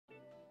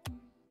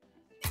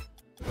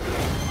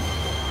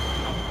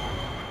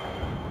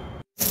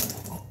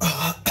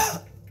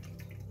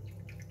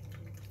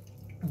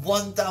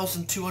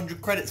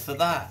1,200 credits for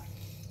that.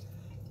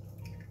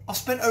 I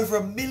spent over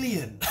 1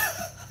 million.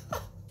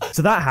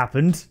 So that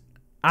happened.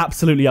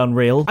 Absolutely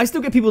unreal. I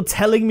still get people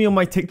telling me on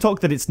my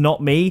TikTok that it's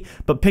not me,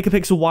 but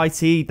pickapixel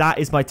YT, that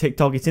is my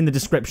TikTok. It's in the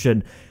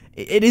description.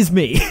 It is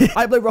me.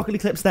 I upload Rocket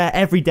League clips there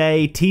every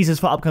day, teasers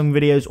for upcoming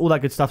videos, all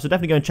that good stuff. So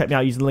definitely go and check me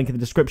out using the link in the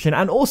description.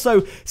 And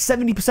also,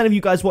 70% of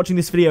you guys watching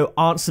this video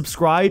aren't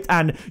subscribed,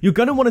 and you're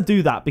going to want to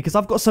do that because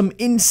I've got some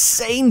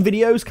insane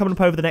videos coming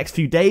up over the next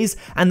few days.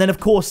 And then, of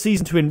course,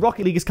 Season 2 in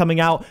Rocket League is coming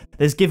out.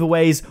 There's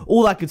giveaways,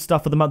 all that good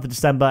stuff for the month of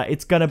December.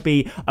 It's going to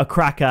be a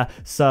cracker.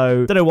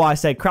 So, don't know why I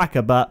said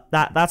cracker, but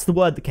that's the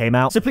word that came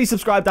out. So please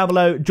subscribe down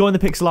below, join the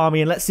Pixel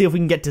Army, and let's see if we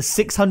can get to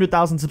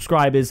 600,000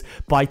 subscribers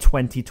by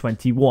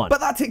 2021. But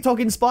that TikTok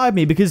inspired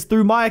me because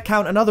through my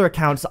account and other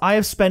accounts, I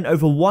have spent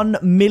over 1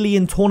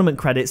 million tournament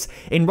credits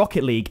in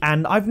Rocket League,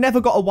 and I've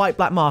never got a white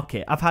black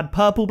market. I've had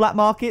purple black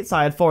markets,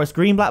 I had forest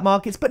green black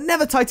markets, but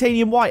never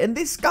titanium white, and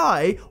this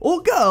guy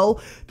or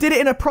girl did it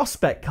in a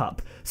prospect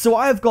cup. So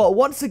I have got,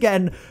 once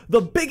again, the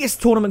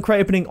biggest tournament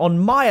crate opening on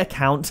my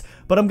account,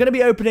 but I'm going to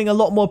be opening a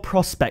lot more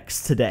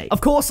prospects today.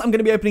 Of course, I'm going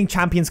to be opening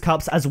Champions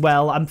Cups as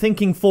well. I'm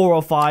thinking 4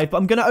 or 5, but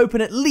I'm going to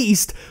open at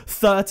least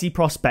 30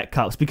 prospect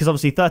cups, because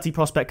obviously 30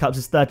 prospect cups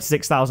is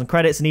 36,000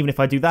 credits, and even if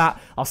I do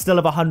that, I'll still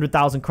have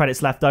 100,000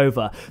 credits left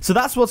over. So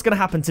that's what's going to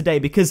happen today,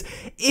 because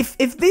if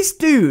this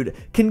dude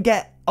can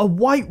get a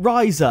white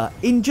riser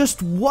in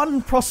just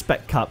 1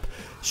 prospect cup,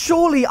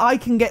 surely I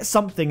can get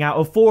something out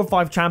of 4 or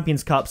 5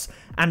 Champions Cups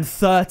and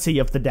 30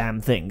 of the damn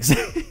things.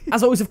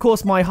 As always, of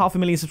course, my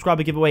 500,000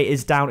 subscriber giveaway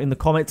is down in the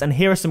comments, and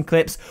here are some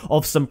clips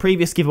of some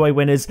previous giveaway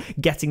winners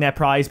getting their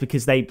prize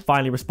because they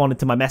finally responded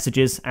to my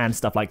messages and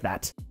stuff like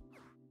that.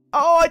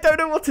 Oh, I don't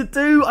know what to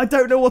do. I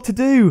don't know what to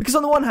do. Because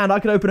on the one hand, I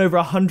could open over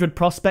 100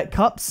 prospect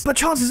cups, but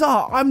chances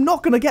are I'm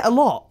not going to get a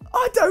lot.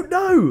 I don't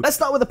know. Let's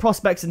start with the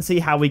prospects and see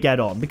how we get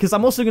on, because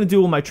I'm also going to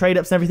do all my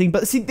trade-ups and everything.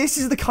 But see, this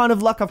is the kind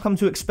of luck I've come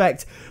to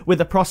expect with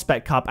the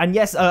Prospect Cup. And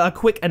yes, a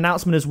quick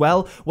announcement as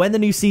well. When the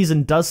new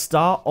season does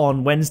start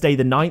on Wednesday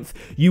the 9th,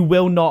 you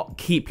will not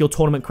keep your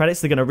tournament credits.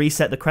 They're going to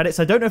reset the credits.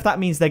 I don't know if that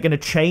means they're going to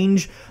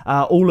change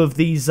all of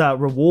these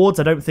rewards.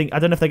 I don't know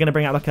if they're going to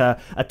bring out like a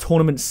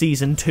Tournament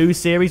Season 2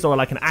 series or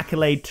like an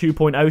Accolade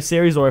 2.0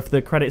 series, or if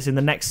the credits in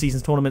the next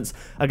season's tournaments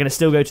are going to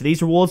still go to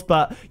these rewards.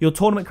 But your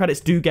tournament credits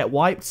do get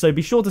wiped, so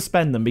be sure to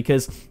spend them,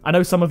 because I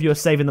know some of you are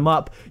saving them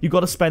up. You've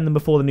got to spend them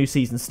before the new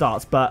season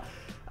starts. But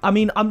I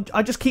mean,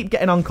 I just keep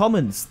getting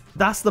uncommons.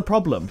 That's the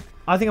problem.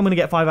 I think I'm going to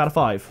get 5 out of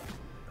 5.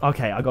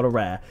 Okay, I got a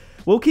rare.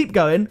 We'll keep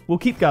going. We'll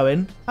keep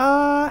going.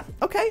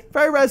 Okay,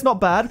 very rare is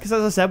not bad, because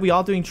as I said, we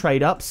are doing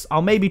trade-ups.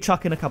 I'll maybe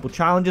chuck in a couple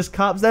Challengers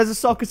Cups. There's a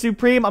Soccer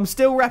Supreme. I'm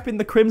still repping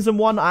the Crimson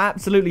one. I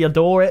absolutely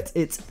adore it.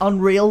 It's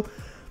unreal.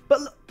 But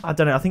I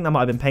don't know. I think that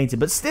might have been painted.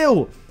 But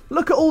still,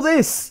 look at all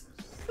this.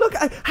 Look,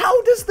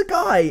 how does the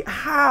guy,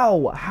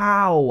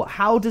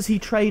 how does he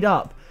trade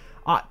up?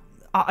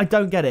 I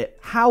don't get it.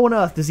 How on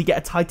earth does he get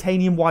a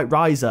titanium white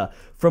riser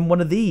from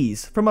one of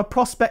these? From a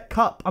prospect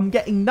cup? I'm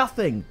getting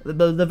nothing.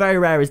 The very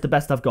rare is the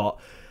best I've got.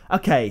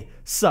 Okay,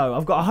 so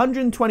I've got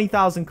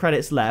 120,000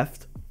 credits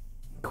left.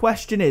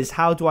 Question is,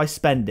 how do I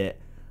spend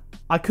it?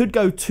 I could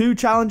go 2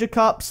 Challenger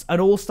Cups, an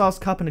All-Stars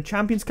Cup, and a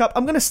Champions Cup.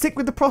 I'm going to stick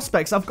with the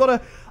prospects. I've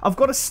got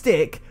to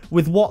stick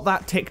with what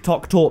that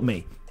TikTok taught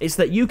me. It's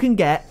that you can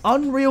get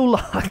unreal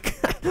luck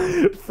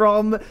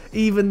from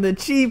even the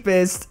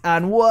cheapest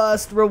and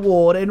worst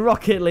reward in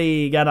Rocket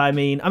League. And I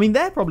mean,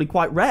 they're probably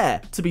quite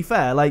rare, to be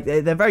fair. Like,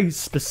 they're very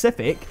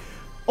specific.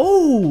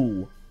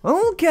 Oh,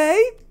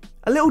 okay.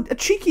 A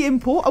cheeky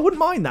import. I wouldn't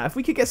mind that. If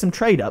we could get some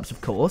trade-ups,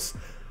 of course.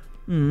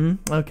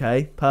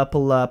 Okay.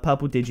 Purple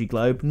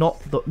Digiglobe.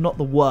 Not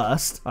the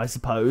worst, I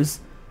suppose.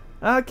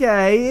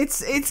 Okay,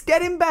 it's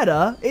getting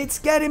better. It's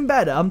getting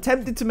better. I'm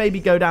tempted to maybe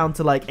go down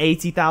to like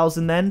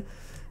 80,000 then.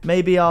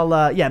 Maybe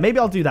I'll, yeah, maybe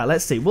I'll do that.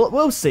 Let's see.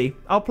 We'll see.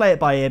 I'll play it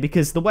by ear,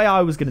 because the way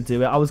I was going to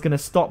do it, I was going to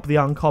stop the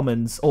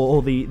uncommons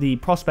or the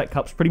prospect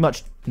cups pretty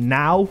much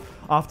now.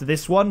 After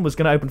this one, was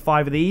going to open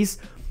 5 of these.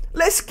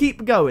 Let's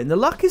keep going. The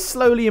luck is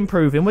slowly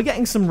improving. We're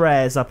getting some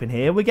rares up in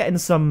here. We're getting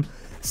some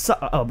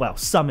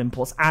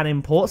imports and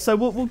imports. So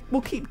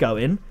we'll keep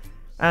going.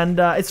 And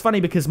it's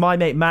funny because my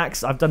mate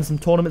Max, I've done some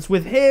tournaments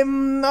with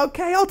him.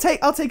 Okay, I'll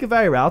take a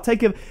very rare.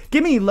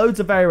 Give me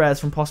loads of very rares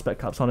from prospect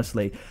cups,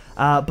 honestly.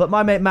 But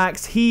my mate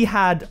Max, he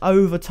had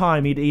over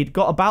time, he'd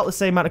got about the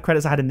same amount of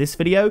credits I had in this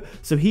video.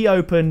 So he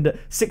opened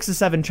 6 or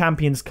 7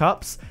 Champions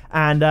Cups,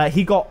 and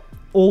he got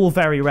all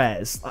very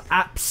rares.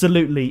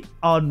 Absolutely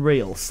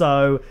unreal.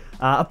 So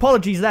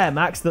apologies there,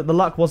 Max, that the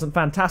luck wasn't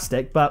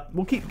fantastic, but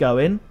we'll keep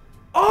going.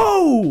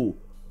 Oh,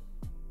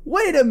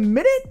 wait a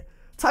minute.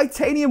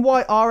 Titanium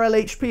white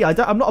RLHP.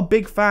 I'm not a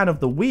big fan of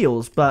the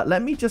wheels, but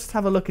let me just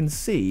have a look and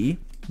see.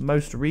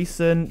 Most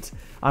recent.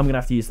 I'm going to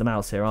have to use the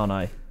mouse here, aren't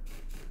I?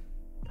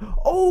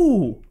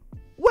 Oh,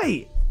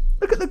 wait.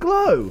 Look at the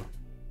glow.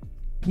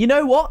 You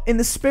know what? In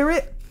the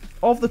spirit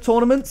of the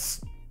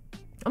tournaments,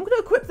 I'm going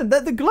to equip them.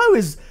 The glow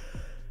is...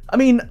 I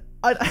mean,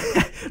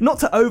 not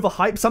to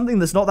overhype something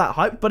that's not that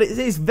hyped, but it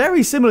is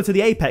very similar to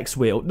the Apex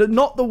wheel.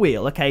 Not the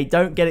wheel, okay?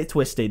 Don't get it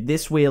twisted.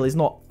 This wheel is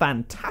not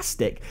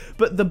fantastic,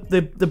 but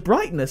the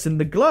brightness and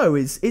the glow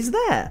is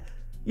there.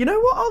 You know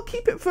what? I'll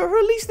keep it for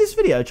at least this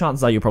video.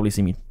 Chances are you'll probably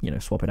see me,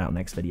 swap it out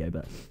next video,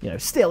 but,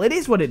 still, it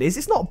is what it is.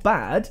 It's not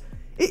bad.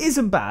 It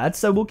isn't bad,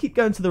 so we'll keep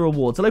going to the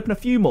rewards. I'll open a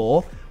few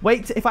more.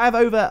 Wait, if I have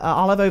over,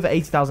 I'll have over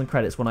 80,000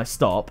 credits when I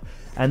stop,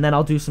 and then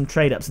I'll do some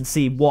trade-ups and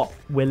see what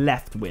we're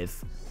left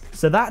with.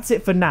 So that's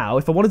it for now.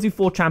 If I want to do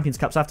 4 Champions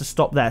Cups, I have to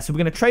stop there. So we're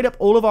going to trade up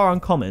all of our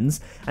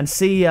uncommons and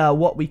see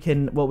what we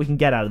can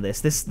get out of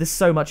this. There's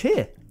so much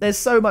here. There's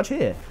so much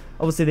here.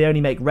 Obviously, they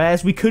only make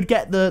rares. We could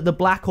get the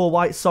black or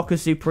white Soccer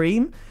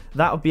Supreme.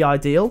 That would be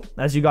ideal.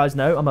 As you guys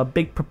know, I'm a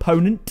big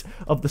proponent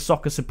of the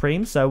Soccer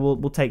Supreme, so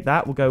we'll take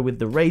that. We'll go with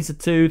the Razor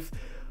Tooth.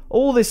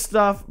 All this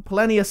stuff,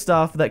 plenty of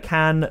stuff that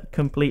can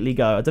completely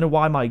go. I don't know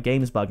why my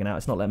game's bugging out.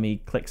 It's not letting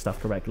me click stuff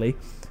correctly.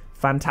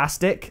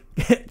 Fantastic,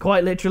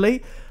 quite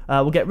literally.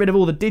 We'll get rid of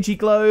all the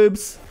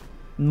Digiglobes,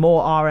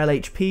 more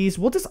RLHPs.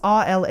 What does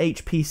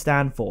RLHP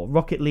stand for?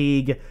 Rocket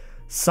League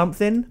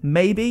something,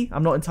 maybe?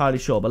 I'm not entirely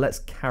sure, but let's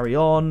carry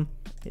on.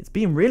 It's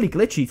been really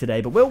glitchy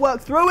today, but we'll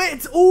work through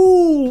it.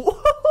 Ooh,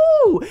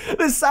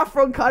 the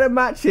saffron kind of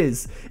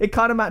matches. It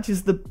kind of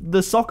matches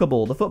the soccer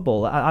ball, the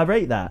football. I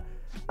rate that.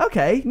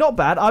 Okay, not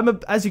bad.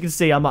 As you can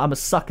see, I'm a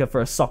sucker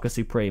for a Soccer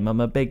Supreme. I'm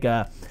a big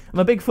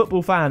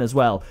football fan as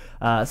well.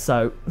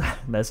 So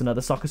there's another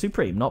Soccer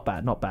Supreme. Not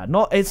bad, not bad.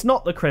 It's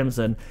not the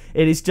Crimson.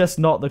 It is just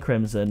not the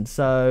Crimson.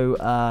 So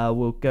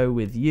we'll go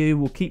with you.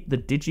 We'll keep the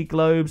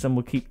Digiglobes and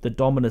we'll keep the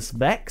Dominus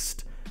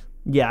Vexed.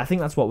 Yeah, I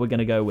think that's what we're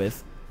gonna go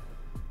with.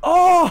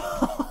 Oh!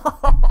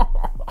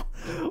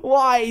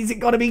 Why is it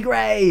gotta be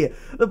grey?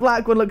 The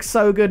black one looks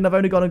so good, and I've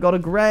only got a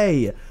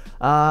grey.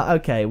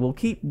 Okay, we'll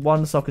keep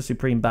one Soccer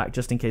Supreme back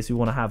just in case we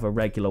want to have a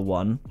regular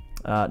one.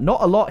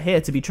 Not a lot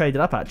here to be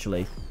traded up,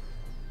 actually.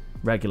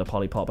 Regular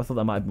Polypop. I thought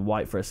that might have been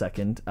white for a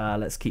second.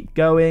 Let's keep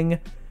going.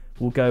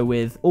 We'll go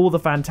with all the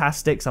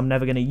Fantastics. I'm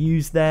never going to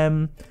use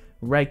them.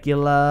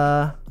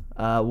 Regular.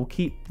 We'll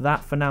keep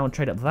that for now and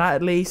trade up that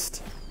at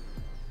least.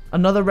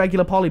 Another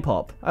regular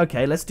Polypop.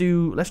 Okay, let's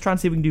try and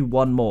see if we can do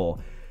one more.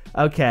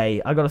 Okay,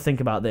 I got to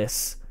think about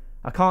this.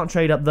 I can't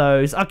trade up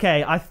those.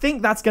 Okay, I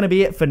think that's going to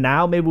be it for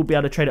now. Maybe we'll be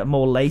able to trade up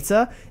more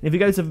later. And if we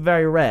go to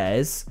very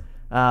rares,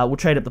 we'll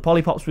trade up the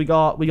Polypops we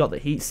got. We got the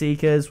Heat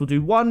Seekers. We'll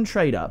do one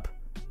trade up.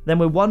 Then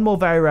we're one more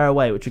very rare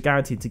away, which we're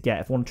guaranteed to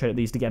get. If we want to trade up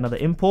these to get another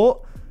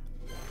import.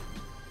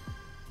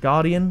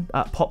 Guardian,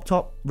 Pop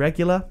Top,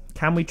 regular.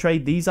 Can we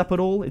trade these up at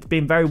all? It's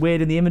been very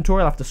weird in the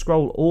inventory. I'll have to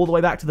scroll all the way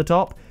back to the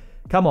top.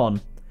 Come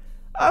on.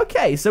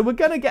 Okay, so we're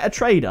going to get a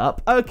trade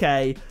up.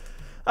 Okay,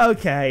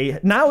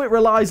 now it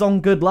relies on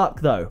good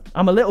luck, though.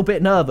 I'm a little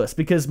bit nervous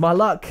because my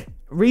luck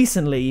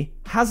recently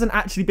hasn't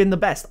actually been the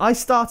best. I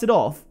started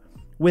off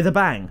with a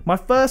bang. My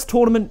first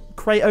tournament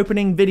crate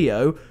opening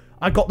video,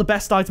 I got the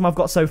best item I've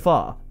got so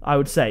far, I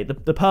would say.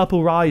 The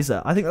Purple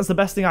Riser. I think that's the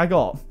best thing I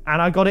got.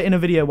 And I got it in a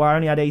video where I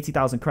only had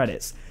 80,000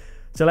 credits.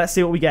 So let's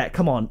see what we get.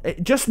 Come on.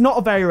 Just not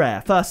a very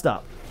rare. First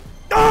up.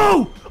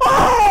 Oh!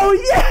 Oh,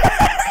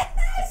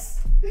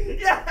 yes!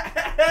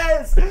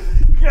 Yes!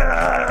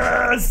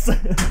 Yes!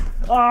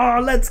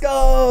 Oh, let's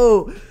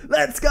go!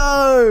 Let's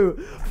go!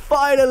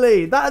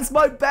 Finally! That's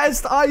my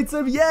best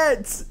item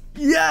yet!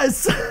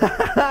 Yes!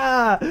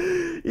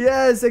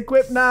 Yes,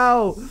 equip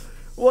now!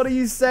 What are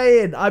you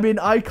saying? I mean,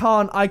 I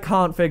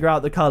can't figure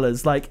out the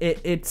colors. Like,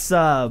 it is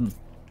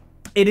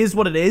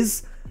what it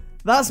is.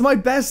 That's my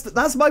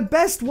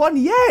best one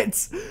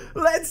yet!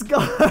 Let's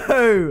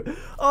go!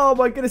 Oh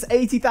my goodness,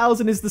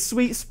 80,000 is the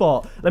sweet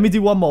spot. Let me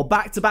do one more.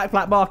 Back-to-back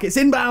black markets.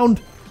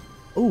 Inbound!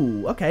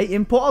 Ooh, okay,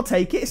 import, I'll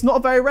take it. It's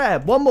not very rare.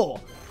 One more.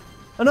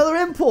 Another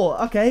import.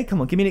 Okay, come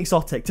on, give me an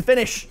exotic to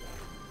finish.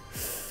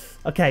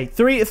 Okay,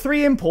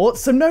 three imports,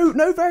 so no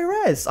very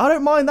rares. I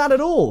don't mind that at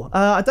all.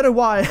 I don't know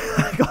why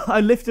I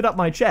lifted up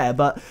my chair,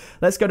 but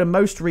let's go to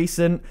most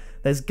recent.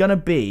 There's gonna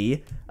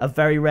be a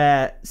very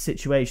rare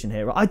situation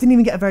here. I didn't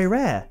even get a very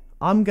rare.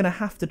 I'm gonna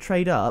have to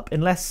trade up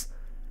unless...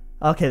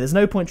 Okay, there's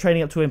no point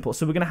trading up to import,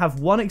 so we're gonna have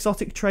one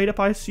exotic trade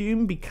up, I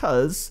assume,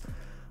 because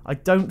I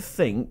don't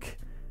think...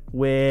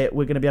 We're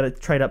going to be able to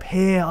trade up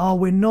here. Oh,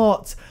 we're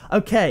not.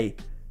 Okay,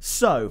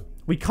 so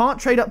we can't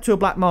trade up to a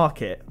black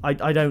market,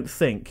 I don't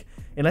think.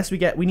 Unless we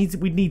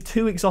need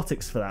 2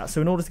 exotics for that. So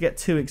in order to get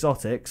 2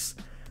 exotics,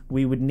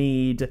 we would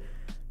need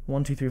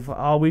 1, 2, 3, 4.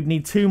 Oh, we'd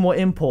need 2 more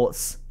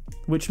imports,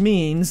 which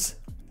means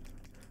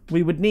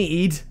we would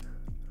need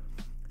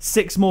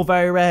 6 more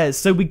very rares.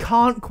 So we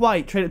can't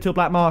quite trade it to a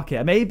black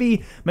market.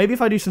 Maybe if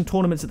I do some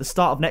tournaments at the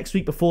start of next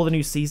week before the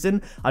new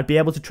season, I'd be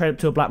able to trade it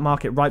to a black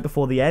market right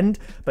before the end.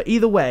 But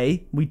either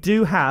way, we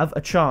do have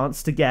a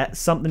chance to get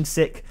something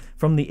sick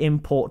from the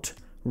import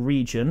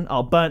region.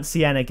 Oh, Burnt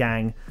Sienna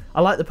Gang.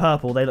 I like the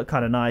purple. They look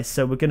kind of nice.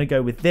 So we're going to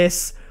go with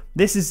this.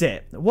 This is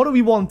it. What are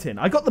we wanting?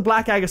 I got the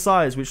black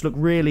Agasias, which look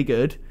really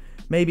good.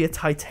 Maybe a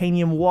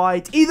titanium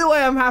white. Either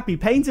way, I'm happy.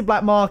 Painted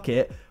black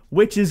market,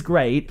 which is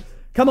great.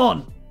 Come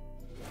on.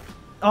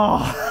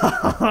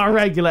 Oh,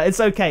 regular. It's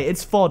okay.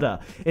 It's fodder.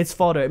 It's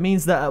fodder. It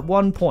means that at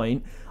one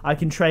point I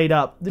can trade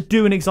up,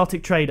 do an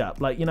exotic trade up,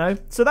 like, you know.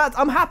 So that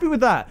I'm happy with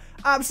that.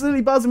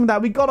 Absolutely buzzing with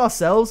that. We got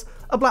ourselves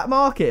a black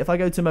market. If I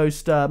go to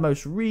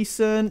most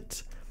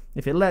recent,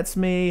 if it lets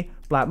me,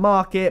 black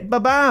market,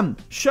 ba-bam,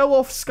 show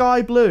off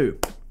sky blue.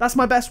 That's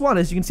my best one.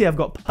 As you can see, I've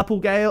got purple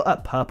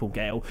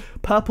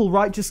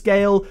righteous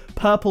gale,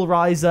 purple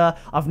riser.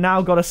 I've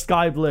now got a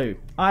sky blue.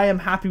 I am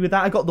happy with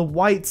that. I got the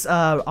white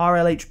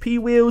RLHP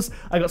wheels.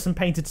 I got some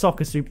painted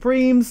Soccer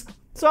Supremes.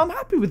 So I'm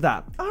happy with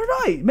that. All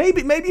right,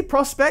 maybe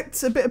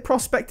prospects, a bit of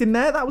prospect in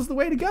there. That was the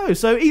way to go.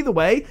 So either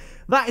way,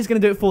 that is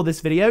going to do it for this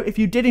video. If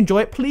you did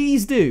enjoy it,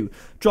 please do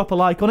drop a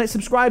like on it.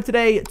 Subscribe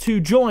today to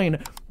join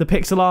the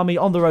Pixel Army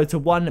on the road to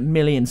 1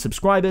 million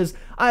subscribers.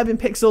 I have been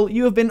Pixel,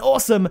 you have been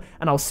awesome,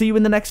 and I'll see you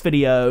in the next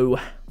video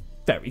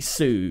very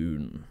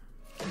soon.